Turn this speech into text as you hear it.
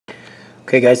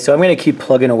Okay guys, so I'm going to keep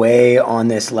plugging away on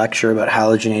this lecture about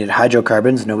halogenated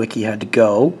hydrocarbons. No wiki had to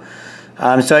go.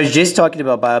 So I was just talking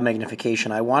about biomagnification.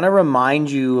 I want to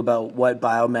remind you about what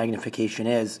biomagnification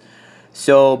is.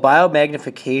 So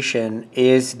biomagnification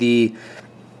is the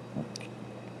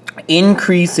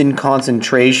increase in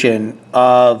concentration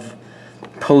of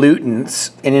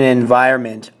pollutants in an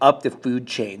environment up the food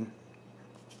chain.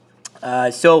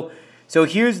 So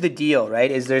here's the deal,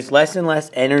 right? Is there's less and less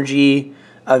energy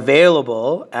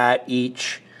available at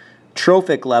each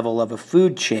trophic level of a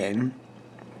food chain,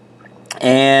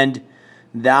 and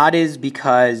that is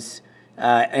because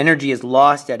energy is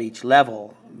lost at each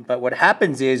level. But what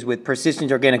happens is with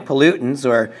persistent organic pollutants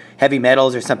or heavy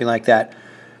metals or something like that,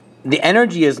 the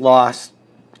energy is lost,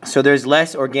 so there's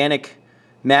less organic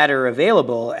matter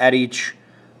available at each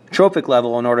trophic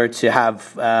level in order to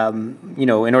have, in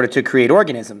order to create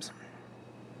organisms.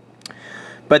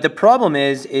 But the problem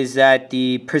is that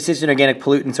the persistent organic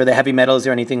pollutants or the heavy metals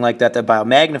or anything like that that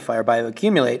biomagnify or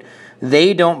bioaccumulate,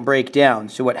 they don't break down.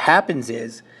 So what happens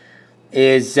is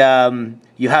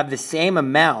you have the same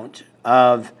amount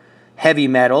of heavy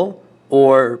metal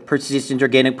or persistent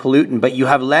organic pollutant, but you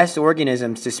have less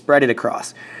organisms to spread it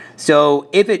across. So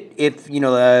if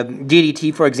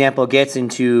DDT, for example, gets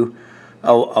into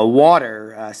a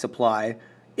water supply,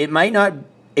 it might not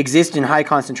exist in high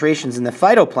concentrations in the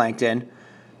phytoplankton,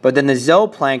 but then the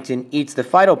zooplankton eats the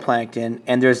phytoplankton,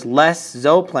 and there's less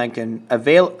zooplankton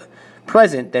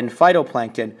present than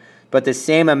phytoplankton, but the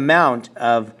same amount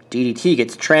of DDT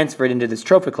gets transferred into this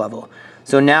trophic level.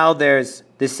 So now there's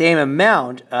the same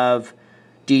amount of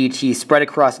DDT spread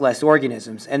across less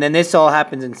organisms. And then this all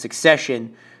happens in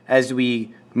succession as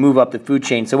we move up the food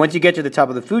chain. So once you get to the top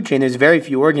of the food chain, there's very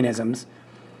few organisms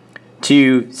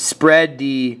to spread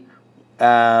the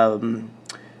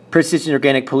persistent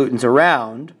organic pollutants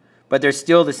around, but there's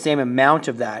still the same amount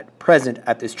of that present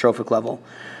at this trophic level.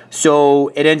 So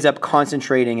it ends up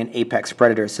concentrating in apex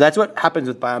predators. So that's what happens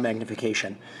with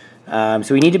biomagnification.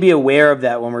 So we need to be aware of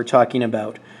that when we're talking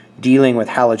about dealing with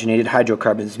halogenated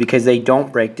hydrocarbons, because they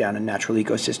don't break down in natural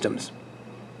ecosystems.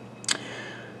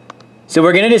 So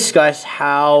we're going to discuss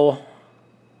how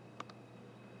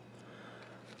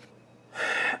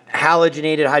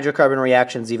halogenated hydrocarbon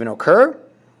reactions even occur.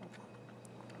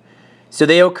 So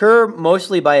they occur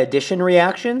mostly by addition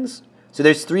reactions. So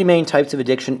there's three main types of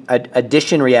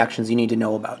addition reactions you need to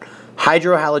know about: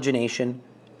 hydrogenation,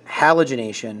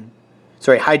 halogenation,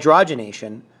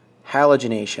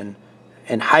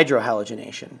 and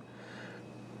hydrohalogenation.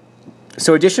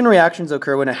 So addition reactions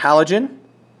occur when a halogen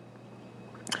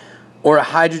or a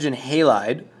hydrogen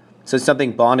halide, so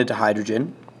something bonded to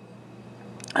hydrogen,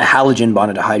 a halogen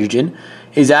bonded to hydrogen,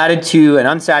 is added to an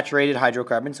unsaturated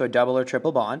hydrocarbon, so a double or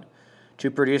triple bond, to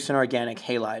produce an organic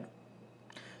halide.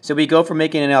 So we go from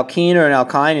making an alkene or an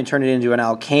alkyne and turn it into an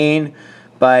alkane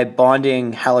by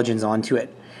bonding halogens onto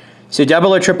it. So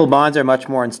double or triple bonds are much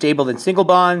more unstable than single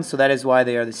bonds, so that is why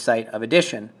they are the site of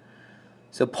addition.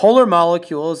 So polar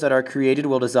molecules that are created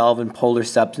will dissolve in polar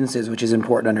substances, which is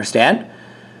important to understand,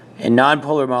 and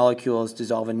nonpolar molecules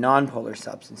dissolve in nonpolar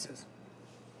substances.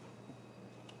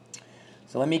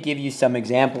 So let me give you some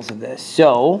examples of this.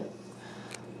 So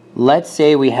let's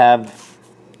say we have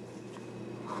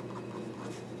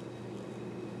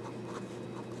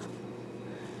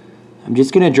I'm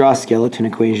just going to draw skeleton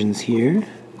equations here.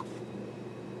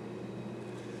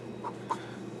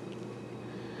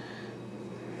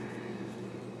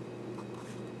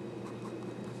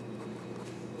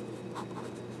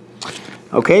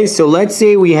 Okay, so let's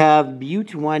say we have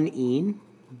but1ene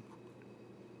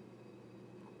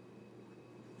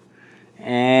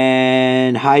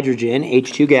and hydrogen,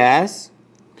 H2 gas,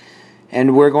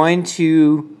 and we're going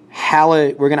to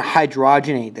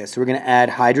hydrogenate this. So we're going to add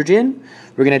hydrogen.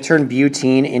 We're going to turn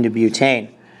butene into butane.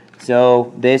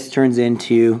 So this turns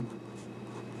into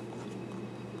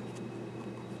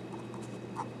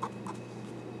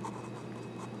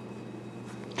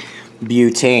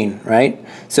butane, right?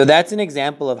 So that's an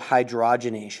example of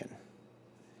hydrogenation.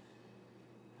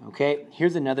 Okay,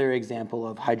 here's another example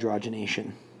of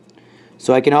hydrogenation.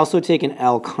 So I can also take an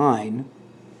alkyne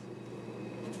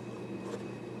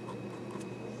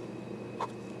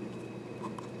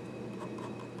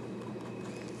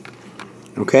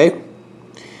okay,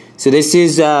 so this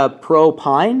is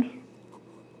propyne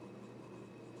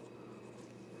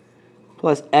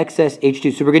plus excess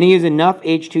H2. So we're going to use enough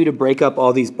H2 to break up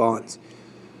all these bonds.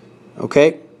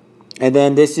 Okay, and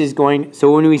then this is going,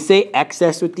 so when we say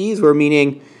excess with these, we're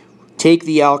meaning take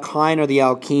the alkyne or the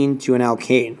alkene to an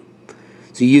alkane.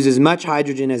 So use as much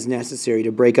hydrogen as necessary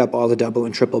to break up all the double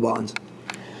and triple bonds.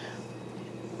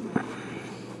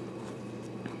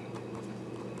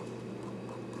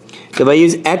 So if I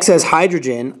use excess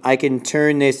hydrogen, I can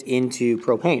turn this into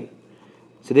propane.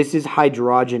 So this is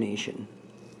hydrogenation.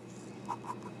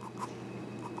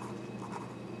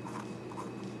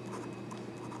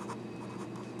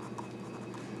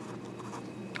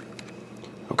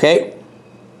 Okay?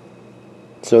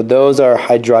 So those are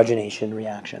hydrogenation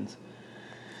reactions.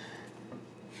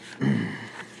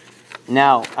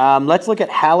 Now, let's look at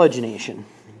halogenation.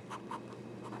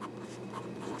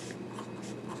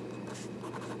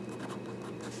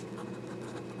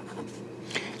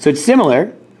 So it's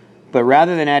similar, but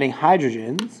rather than adding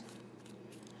hydrogens,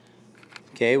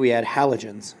 okay, we add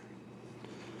halogens.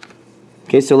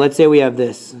 Okay, so let's say we have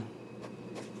this.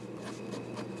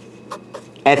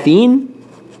 Ethene,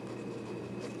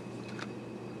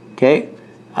 okay,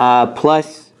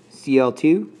 plus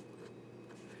Cl2,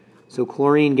 so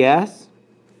chlorine gas.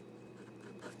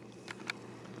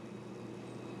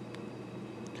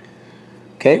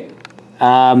 Okay,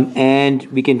 and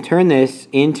we can turn this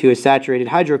into a saturated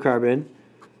hydrocarbon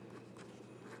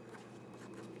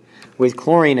with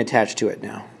chlorine attached to it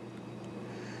now,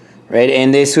 right?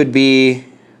 And this would be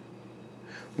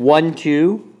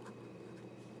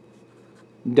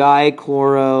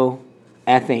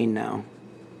 1,2-dichloroethane now.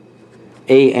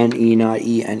 A-N-E, not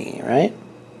E-N-E, right?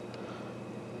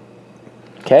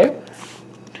 Okay.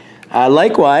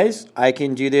 Likewise, I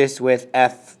can do this with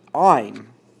ethine.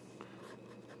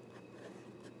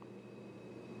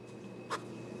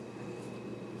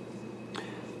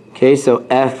 Okay, so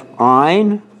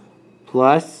ethine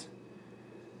plus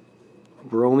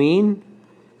bromine,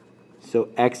 so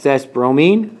excess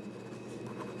bromine.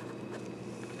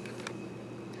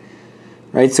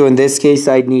 Right, so in this case,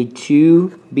 I'd need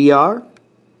 2 Br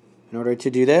in order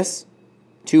to do this.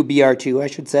 2 Br2, I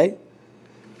should say.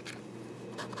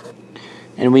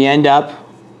 And we end up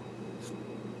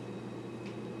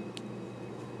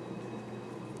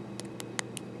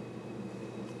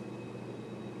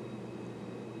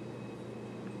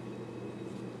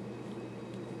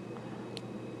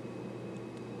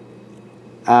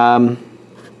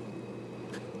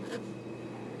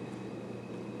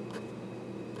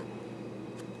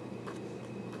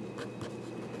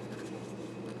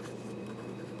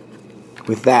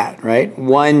with that, right?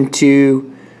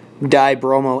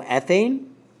 1,2-dibromoethane.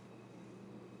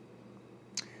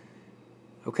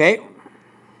 Okay.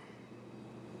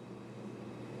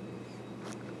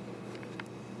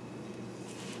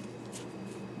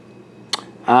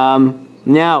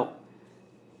 Now,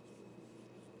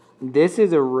 this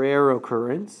is a rare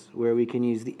occurrence where we can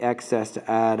use the excess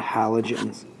to add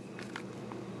halogens.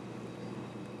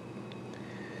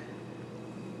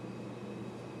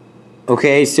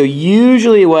 Okay, so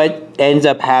usually what ends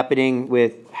up happening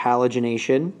with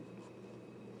halogenation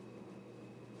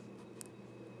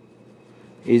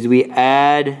is we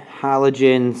add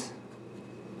halogens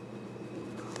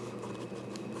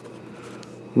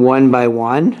one by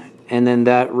one, and then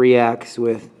that reacts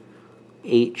with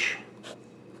H.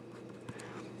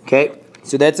 Okay,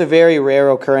 so that's a very rare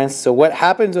occurrence. So what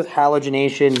happens with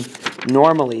halogenation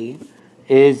normally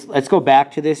is, let's go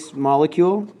back to this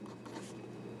molecule,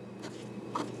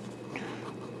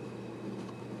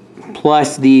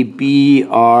 plus the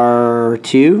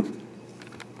Br2.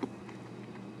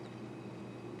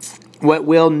 What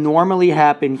will normally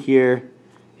happen here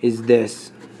is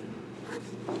this.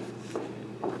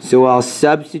 So I'll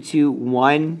substitute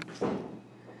one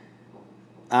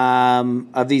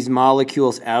of these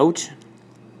molecules out.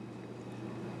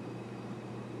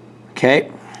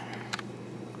 Okay.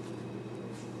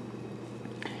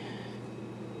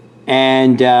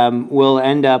 And we'll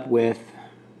end up with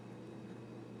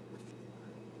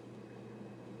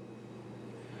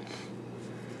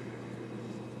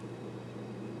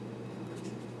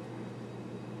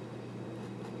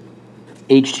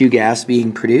H2 gas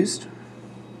being produced.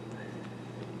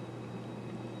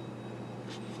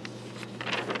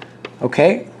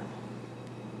 Okay.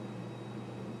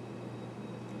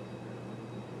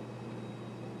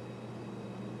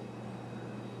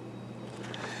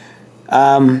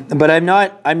 But I'm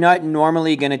not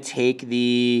normally going to take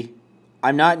the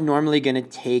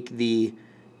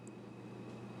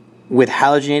with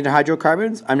halogenated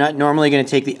hydrocarbons, I'm not normally going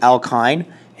to take the alkyne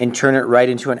and turn it right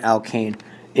into an alkane.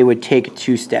 It would take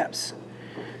 2 steps.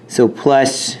 So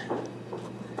plus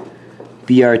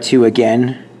Br2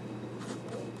 again.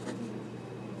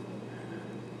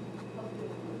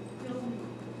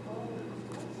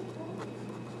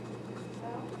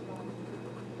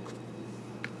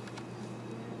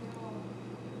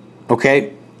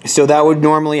 Okay, so that would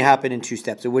normally happen in 2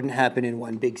 steps. It wouldn't happen in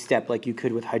one big step like you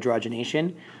could with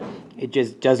hydrogenation. It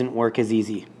just doesn't work as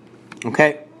easy.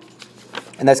 Okay,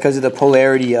 and that's because of the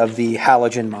polarity of the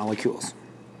halogen molecules.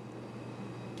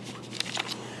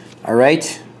 All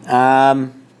right.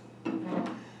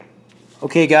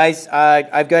 Okay, guys,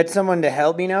 I've got someone to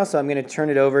help me now, so I'm going to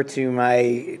turn it over to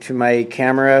my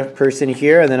camera person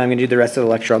here, and then I'm going to do the rest of the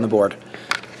lecture on the board.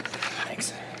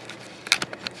 Thanks.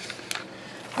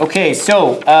 Okay,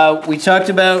 so we talked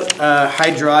about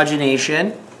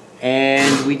hydrogenation,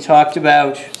 and we talked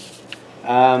about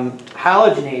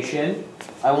halogenation.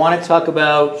 I want to talk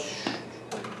about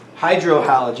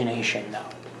hydrohalogenation now.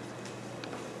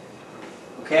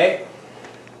 Okay?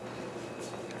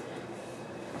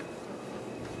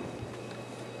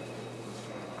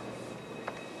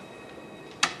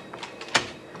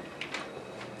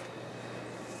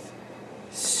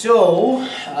 So,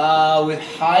 with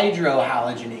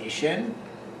hydrohalogenation,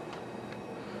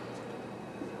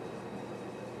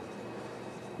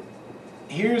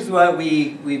 here's what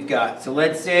we've got. So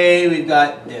let's say we've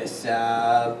got this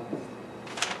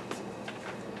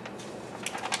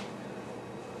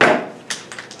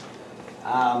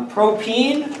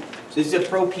propene. So this is a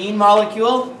propene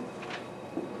molecule.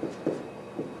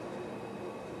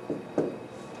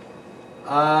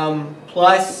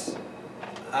 Plus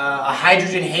a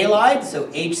hydrogen halide, so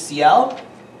HCl,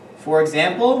 for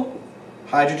example,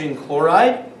 hydrogen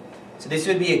chloride. So this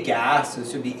would be a gas, so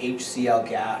this would be HCl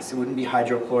gas. It wouldn't be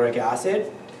hydrochloric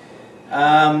acid.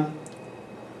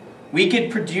 We could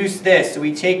produce this. So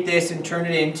we take this and turn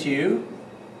it into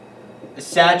a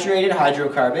saturated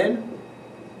hydrocarbon,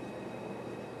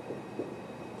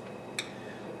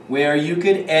 where you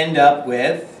could end up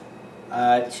with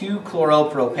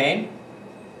 2-chloropropane,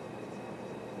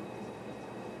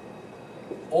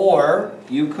 or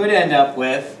you could end up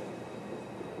with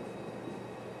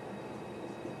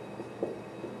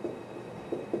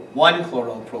one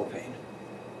chloropropane.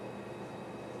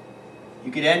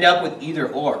 You could end up with either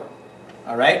or.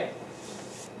 All right?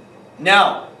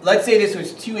 Now, let's say this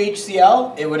was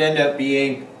 2HCl. It would end up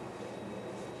being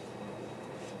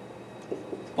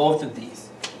both of these.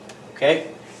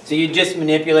 Okay? So you just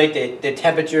manipulate the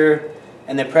temperature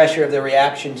and the pressure of the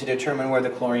reaction to determine where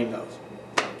the chlorine goes.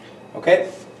 Okay?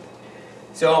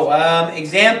 So,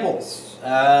 examples.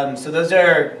 So those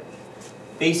are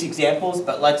base examples,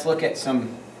 but let's look at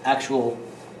some actual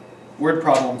word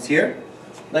problems here.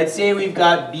 Let's say we've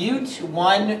got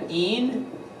but-1-ene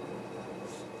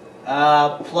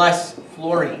plus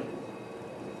fluorine.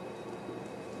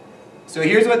 So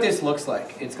here's what this looks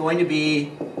like. It's going to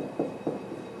be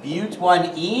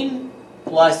but-1-ene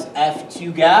plus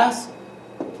F2 gas,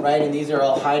 right? And these are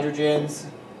all hydrogens.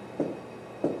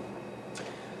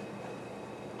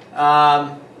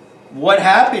 What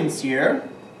happens here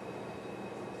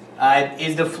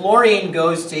is the fluorine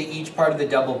goes to each part of the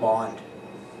double bond.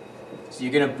 So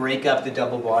you're going to break up the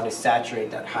double bond to saturate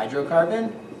that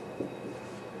hydrocarbon.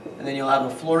 And then you'll have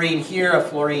a fluorine here,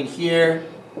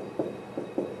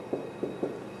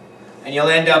 and you'll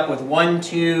end up with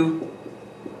 1,2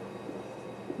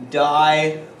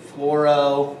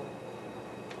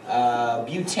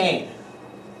 difluorobutane.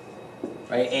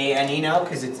 Right, A-N-E now,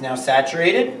 because it's now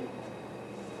saturated.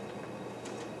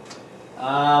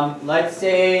 Let's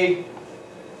say,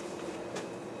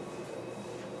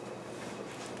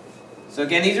 so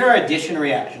again, these are our addition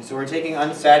reactions. So we're taking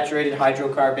unsaturated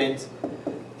hydrocarbons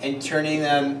and turning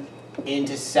them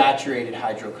into saturated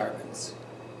hydrocarbons.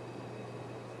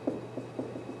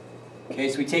 Okay,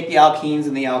 so we take the alkenes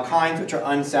and the alkynes, which are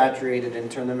unsaturated, and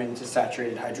turn them into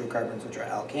saturated hydrocarbons, which are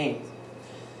alkanes.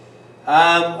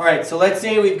 All right, so let's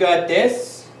say we've got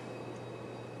this.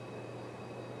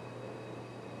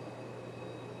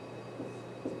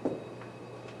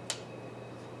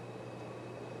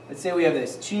 Let's say we have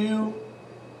this 2.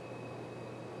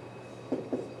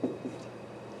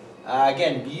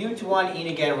 Again, but-1-ene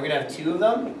again, we're going to have 2 of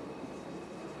them,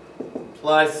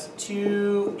 plus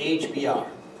 2 HBr.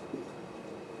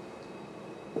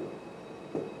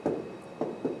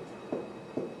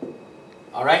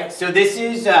 All right, so this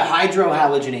is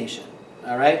hydrohalogenation.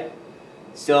 All right,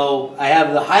 so I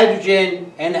have the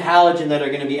hydrogen and the halogen that are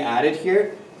going to be added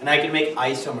here, and I can make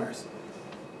isomers.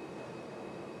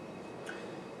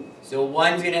 So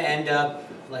one's going to end up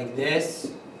like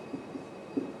this,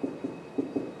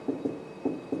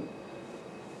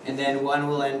 and then one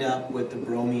will end up with the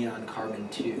bromine on carbon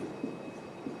 2.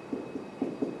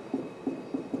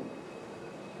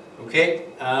 Okay,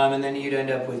 and then you'd end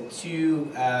up with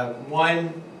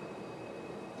 1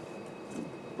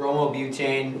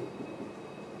 bromobutane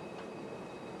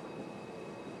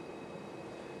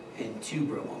and 2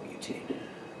 bromobutane.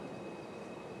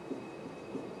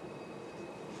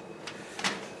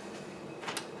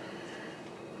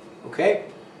 Okay.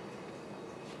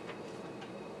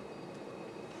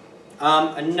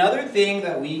 Another thing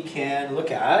that we can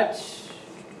look at,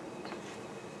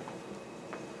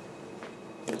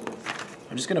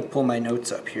 I'm just going to pull my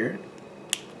notes up here.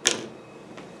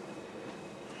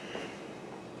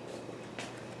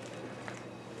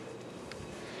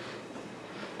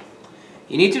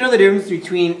 You need to know the difference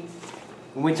between,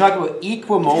 when we talk about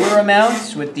equimolar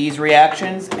amounts with these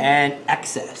reactions, and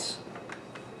excess.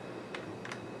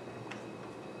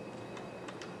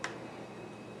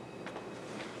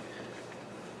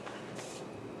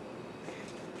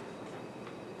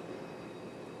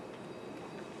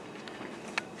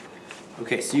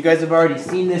 Okay, so you guys have already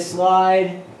seen this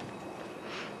slide.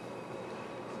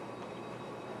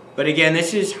 But again,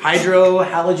 this is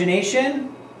hydrohalogenation,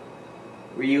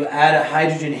 where you add a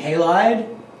hydrogen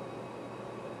halide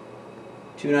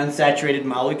to an unsaturated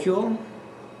molecule.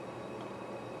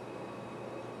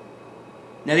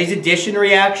 Now these addition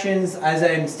reactions, as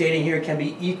I'm stating here, can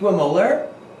be equimolar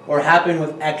or happen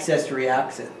with excess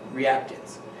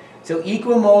reactants. So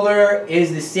equimolar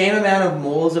is the same amount of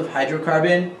moles of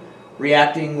hydrocarbon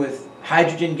reacting with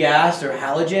hydrogen gas or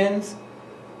halogens.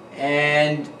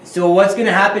 And so what's going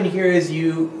to happen here is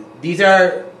these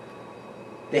are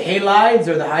the halides,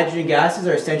 or the hydrogen gases,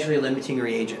 are essentially limiting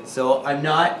reagents. So I'm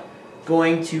not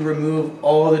going to remove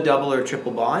all the double or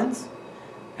triple bonds.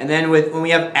 And then when we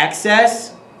have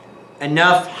excess,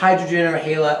 enough hydrogen or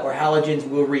halogens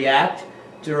will react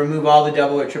to remove all the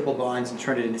double or triple bonds and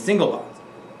turn it into single bonds.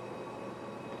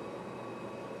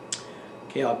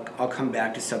 Okay, I'll come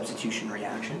back to substitution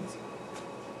reactions.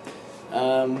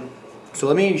 So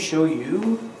let me show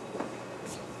you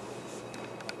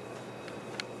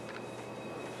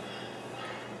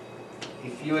a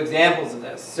few examples of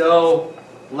this. So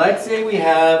let's say we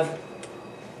have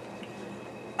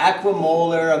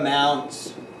equimolar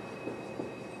amounts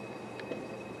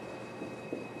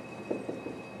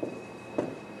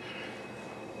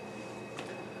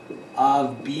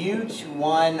of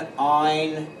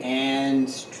but1-ine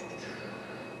and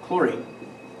chlorine.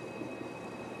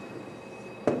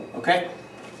 Okay?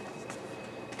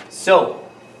 So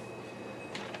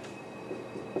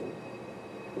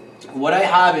what I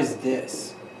have is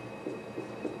this.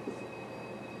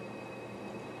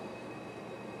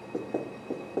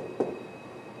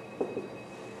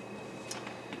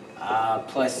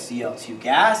 Plus Cl2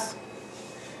 gas.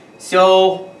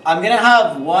 So I'm going to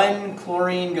have one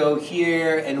chlorine go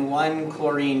here and one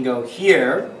chlorine go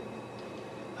here.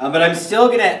 But I'm still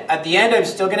going to, at the end, I'm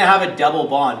still going to have a double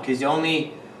bond because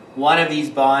only one of these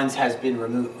bonds has been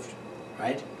removed,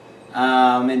 right?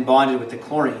 And bonded with the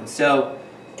chlorine. So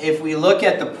if we look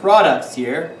at the products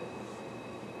here,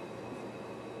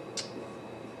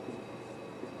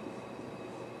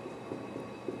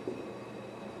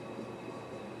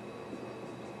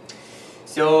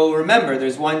 so remember,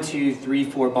 there's 1, 2, 3,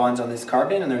 4 bonds on this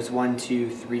carbon, and there's 1, 2,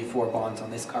 3, 4 bonds on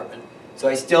this carbon. So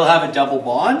I still have a double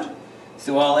bond.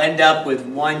 So I'll end up with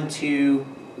 1, 2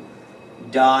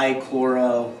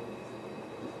 dichloro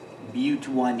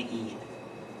but1-ene.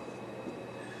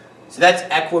 So that's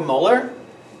equimolar.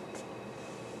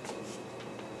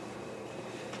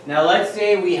 Now let's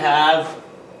say we have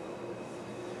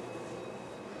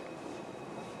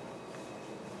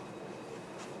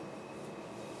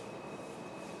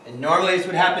and normally this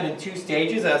would happen in 2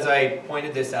 stages, as I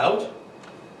pointed this out.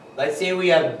 Let's say we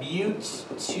have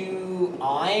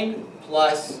but2-ine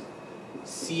plus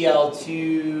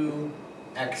Cl2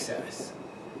 excess.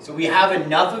 So we have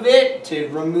enough of it to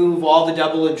remove all the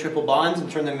double and triple bonds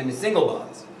and turn them into single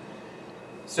bonds.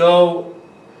 So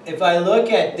if I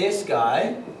look at this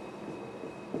guy,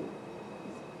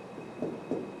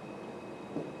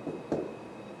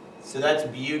 so that's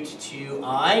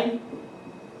but2-ine.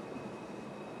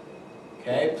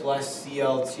 Okay, plus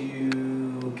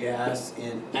Cl2 gas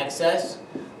in excess.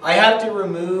 I have to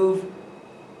remove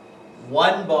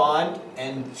 1 bond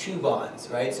and 2 bonds,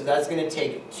 right? So that's going to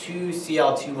take 2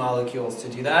 Cl2 molecules to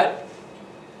do that.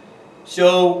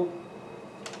 So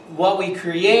what we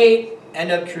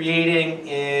end up creating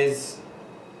is,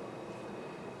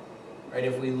 right,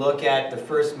 if we look at the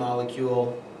first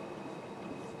molecule,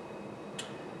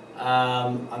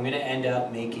 I'm going to end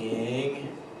up making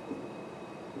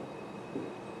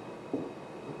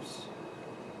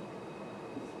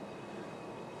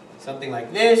something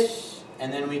like this,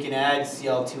 and then we can add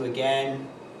Cl2 again,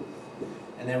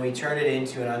 and then we turn it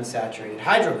into an unsaturated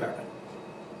hydrocarbon.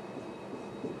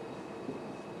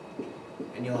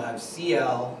 And you'll have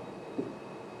Cl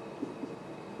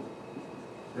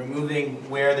removing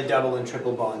where the double and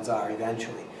triple bonds are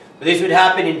eventually. But this would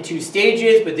happen in 2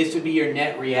 stages, but this would be your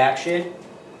net reaction.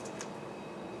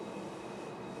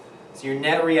 So your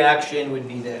net reaction would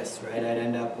be this, right? I'd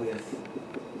end up with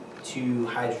 2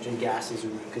 hydrogen gases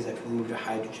removed because I've removed a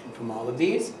hydrogen from all of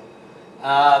these.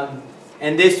 And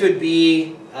this would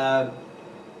be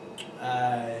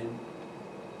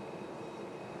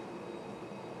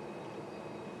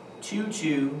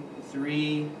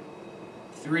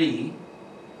 2,2,3,3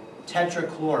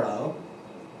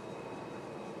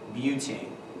 tetrachlorobutane.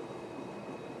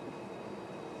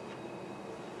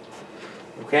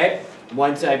 Okay?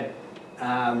 Once I've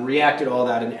reacted all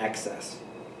that in excess.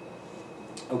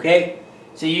 Okay?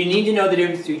 So you need to know the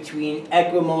difference between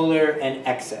equimolar and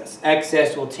excess.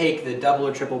 Excess will take the double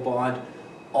or triple bond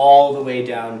all the way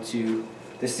down to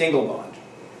the single bond.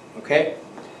 Okay?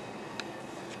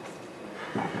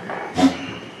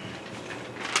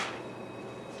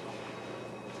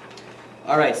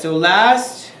 All right, so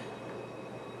last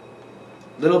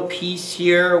little piece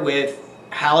here with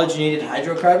halogenated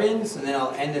hydrocarbons, and then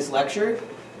I'll end this lecture,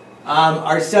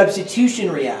 are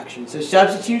substitution reactions. So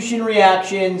substitution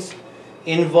reactions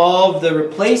involve the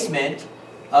replacement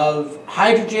of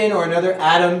hydrogen or another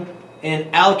atom in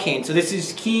an alkane. So this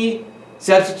is key.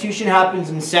 Substitution happens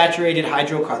in saturated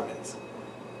hydrocarbons.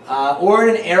 Or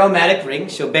in an aromatic ring.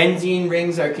 So benzene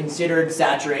rings are considered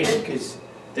saturated because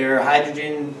their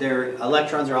hydrogen, their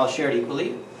electrons are all shared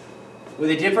equally.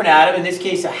 With a different atom, in this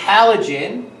case a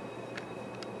halogen,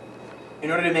 in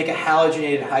order to make a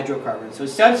halogenated hydrocarbon. So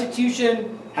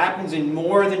substitution happens in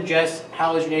more than just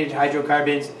halogenated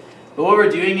hydrocarbons. But what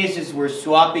we're doing is we're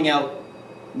swapping out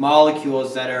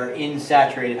molecules that are in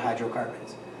saturated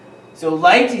hydrocarbons. So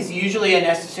light is usually a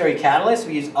necessary catalyst.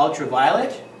 We use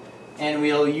ultraviolet. And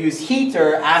we'll use heat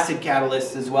or acid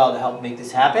catalysts as well to help make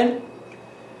this happen.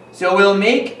 So we'll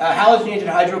make a halogenated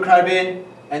hydrocarbon,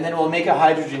 and then we'll make a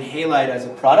hydrogen halide as a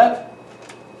product.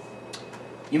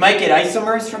 You might get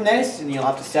isomers from this, and you'll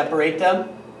have to separate them.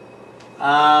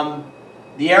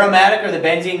 The aromatic or the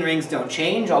benzene rings don't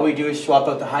change. All we do is swap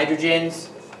out the hydrogens.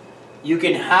 You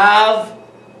can have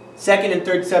second and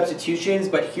third substitutions,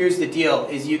 but here's the deal,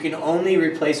 is you can only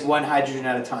replace one hydrogen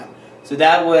at a time. So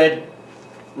that would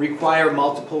require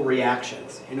multiple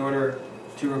reactions in order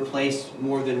to replace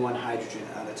more than one hydrogen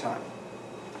at a time.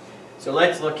 So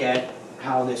let's look at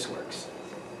how this works.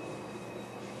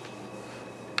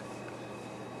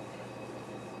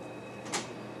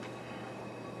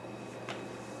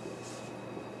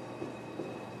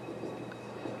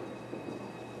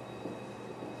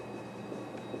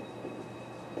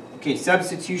 Okay,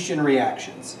 substitution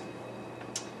reactions.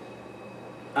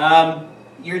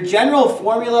 Your general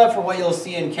formula for what you'll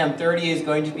see in Chem 30 is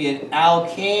going to be an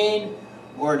alkane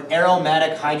or an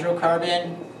aromatic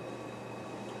hydrocarbon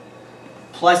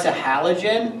plus a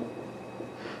halogen.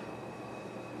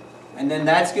 And then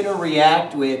that's going to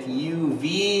react with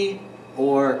UV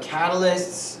or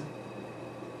catalysts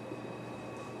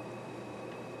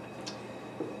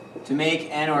to make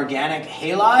an organic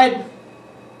halide.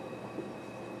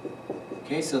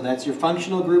 Okay, so that's your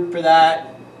functional group for that.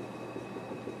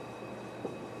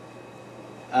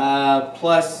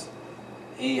 Plus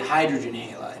a hydrogen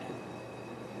halide.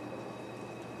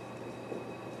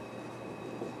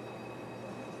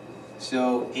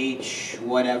 So H,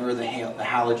 whatever the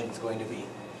halogen is going to be.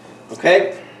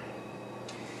 Okay?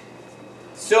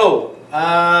 So,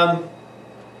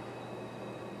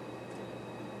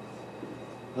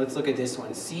 let's look at this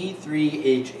one.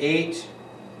 C3H8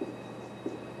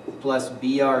 plus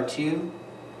Br2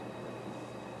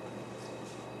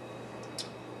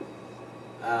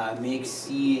 makes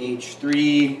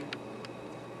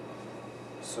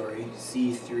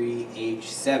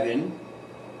C3H7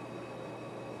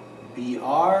 Br,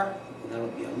 and that'll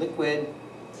be a liquid,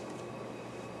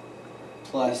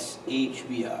 plus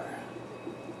HBr.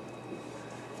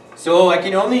 So I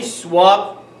can only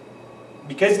swap,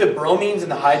 because the bromines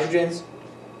and the hydrogens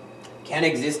can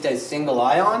exist as single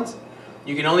ions,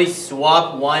 you can only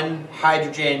swap one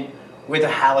hydrogen with a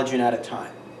halogen at a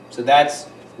time. So that's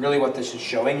really what this is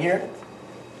showing here.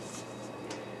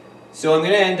 So I'm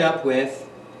going to end up with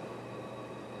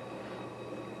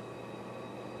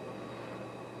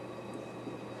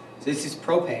this is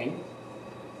propane.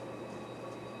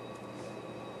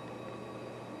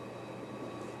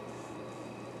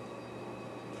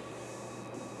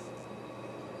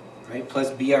 Right, plus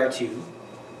Br2.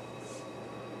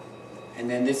 And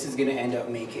then this is going to end up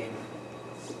making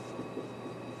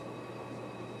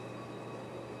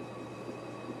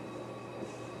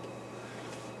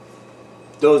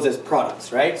those as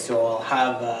products, right? So I'll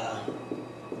have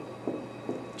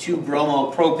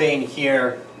 2-bromopropane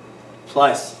here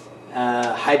plus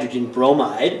hydrogen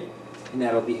bromide, and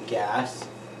that'll be a gas.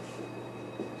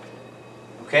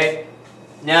 Okay?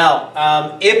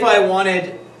 Now, if I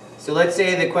wanted, so let's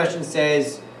say the question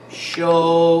says,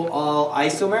 show all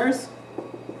isomers.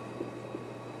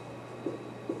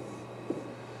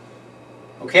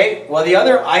 Okay, well the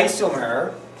other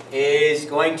isomer is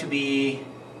going to be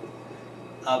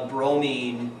a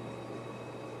bromine,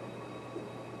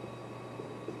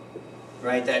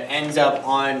 right, that ends up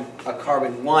on a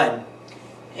carbon 1.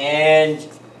 And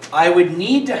I would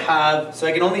need to have, so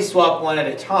I can only swap one at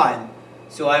a time,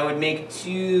 so I would make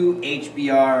 2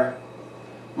 HBr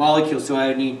molecules, so I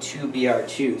would need 2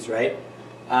 Br2s, right?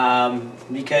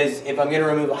 Because if I'm going to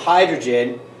remove a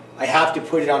hydrogen, I have to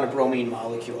put it on a bromine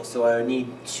molecule, so I would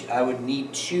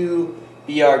need 2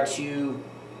 Br2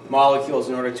 molecules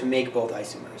in order to make both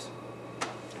isomers.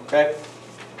 Okay?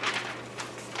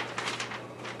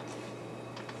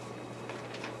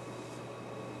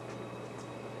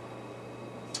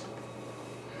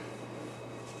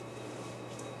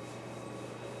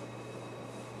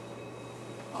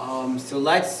 So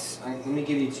let me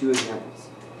give you 2 examples.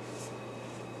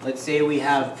 Let's say we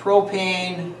have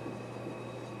propane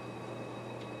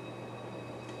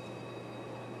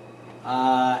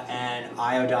and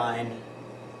iodine,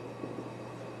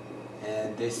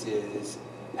 and this is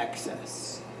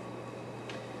excess.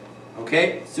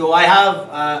 Okay, so I have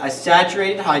a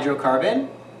saturated hydrocarbon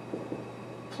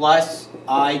plus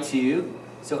I2,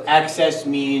 so excess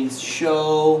means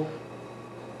show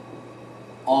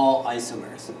all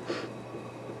isomers.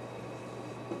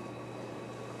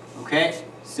 Okay,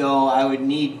 so I would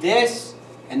need this,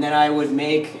 and then I would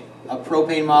make a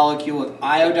propane molecule with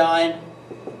iodine,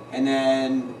 and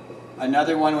then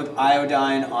another one with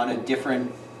iodine on a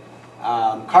different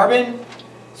carbon.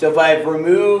 So if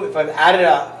I've added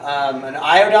an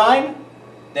iodine,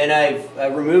 then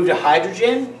I've removed a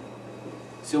hydrogen.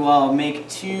 So I'll make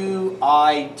 2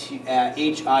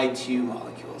 Hi2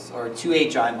 molecules, or 2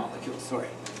 Hi molecules, sorry.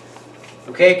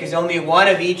 Okay, because only one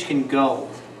of each can go.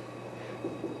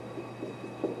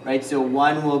 Right, so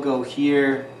one will go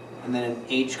here, and then an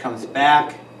H comes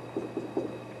back.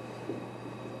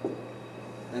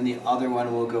 And the other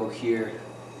one will go here,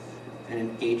 and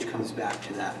an H comes back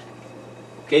to that.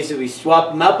 Okay, so we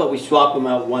swap them out, but we swap them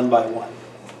out one by one.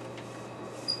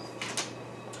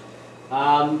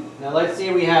 Now let's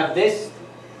say we have this.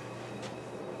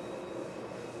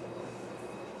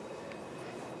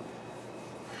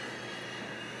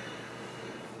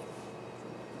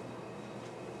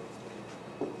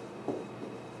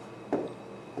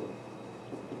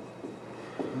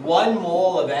 One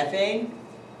mole of ethane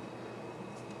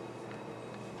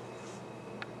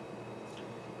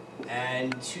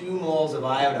and 2 moles of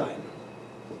iodine.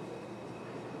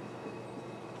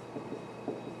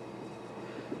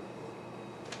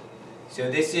 So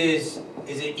this is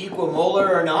it equimolar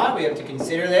or not? We have to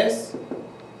consider this.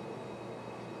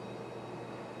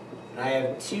 And I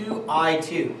have 2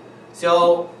 I2.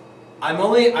 So I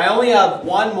only have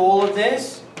 1 mole of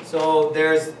this, so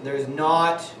there's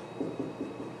not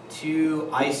 2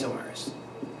 isomers.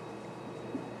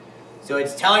 So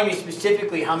it's telling me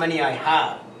specifically how many I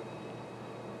have.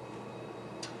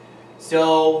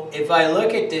 So if I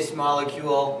look at this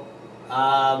molecule,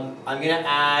 I'm going to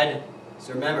add,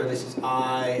 so remember this is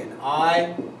I and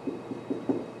I.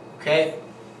 Okay,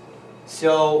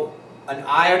 so an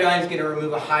iodine is going to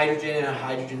remove a hydrogen, and a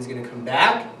hydrogen is going to come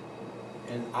back.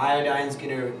 And iodine is going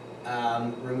to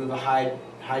remove a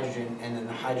hydrogen, and then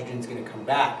the hydrogen is going to come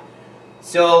back.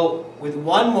 So with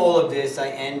 1 mole of this, I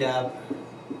end up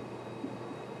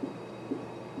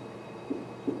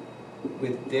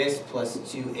with this plus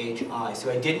 2 Hi.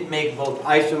 So I didn't make both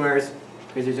isomers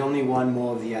because there's only 1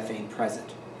 mole of the ethane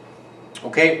present.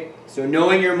 Okay, so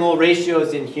knowing your mole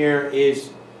ratios in here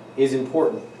is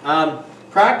important.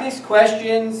 Practice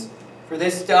questions for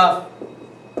this stuff.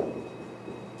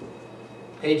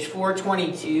 Page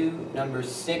 422,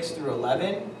 numbers 6 through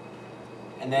 11.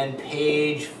 And then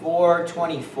page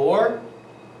 424,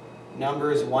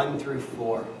 numbers 1 through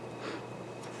 4.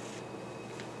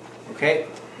 Okay?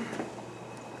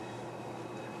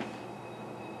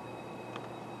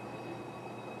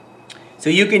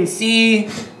 So you can see,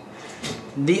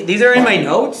 these are in my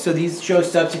notes, so these show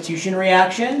substitution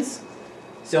reactions.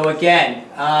 So again,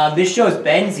 this shows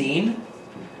benzene,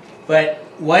 but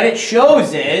what it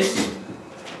shows is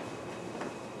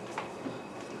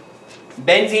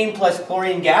benzene plus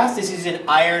chlorine gas. This is an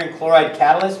iron chloride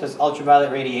catalyst with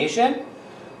ultraviolet radiation.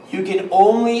 You can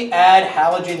only add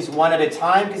halogens one at a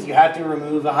time because you have to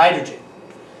remove a hydrogen.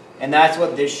 And that's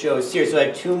what this shows here. So I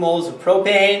have 2 moles of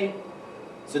propane,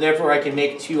 so therefore I can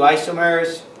make 2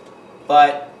 isomers,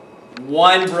 but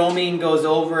 1 bromine goes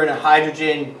over and a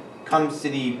hydrogen comes to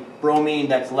the bromine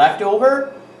that's left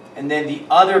over, and then the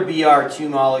other Br2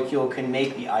 molecule can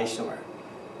make the isomer.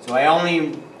 So I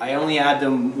only add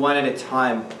them one at a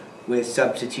time with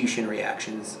substitution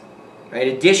reactions. Right?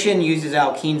 Addition uses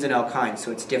alkenes and alkynes,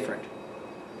 so it's different.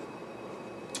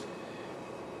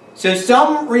 So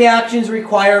some reactions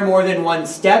require more than one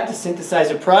step to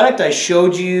synthesize a product. I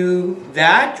showed you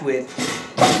that with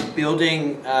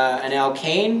building an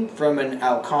alkane from an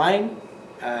alkyne,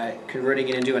 converting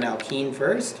it into an alkene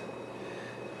first.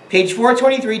 Page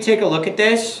 423, take a look at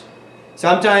this.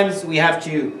 Sometimes we have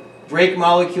to break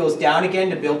molecules down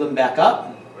again to build them back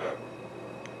up.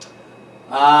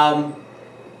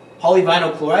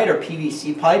 Polyvinyl chloride, or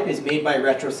PVC pipe, is made by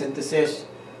retrosynthesis.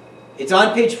 It's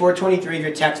on page 423 of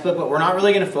your textbook, but we're not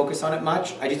really going to focus on it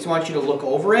much. I just want you to look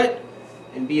over it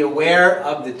and be aware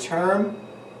of the term.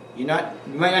 You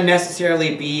might not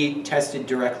necessarily be tested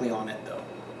directly on it, though.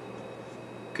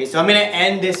 Okay, so I'm going to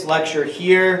end this lecture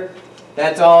here.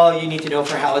 That's all you need to know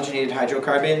for halogenated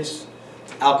hydrocarbons.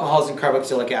 Alcohols and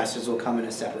carboxylic acids will come in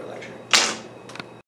a separate lecture.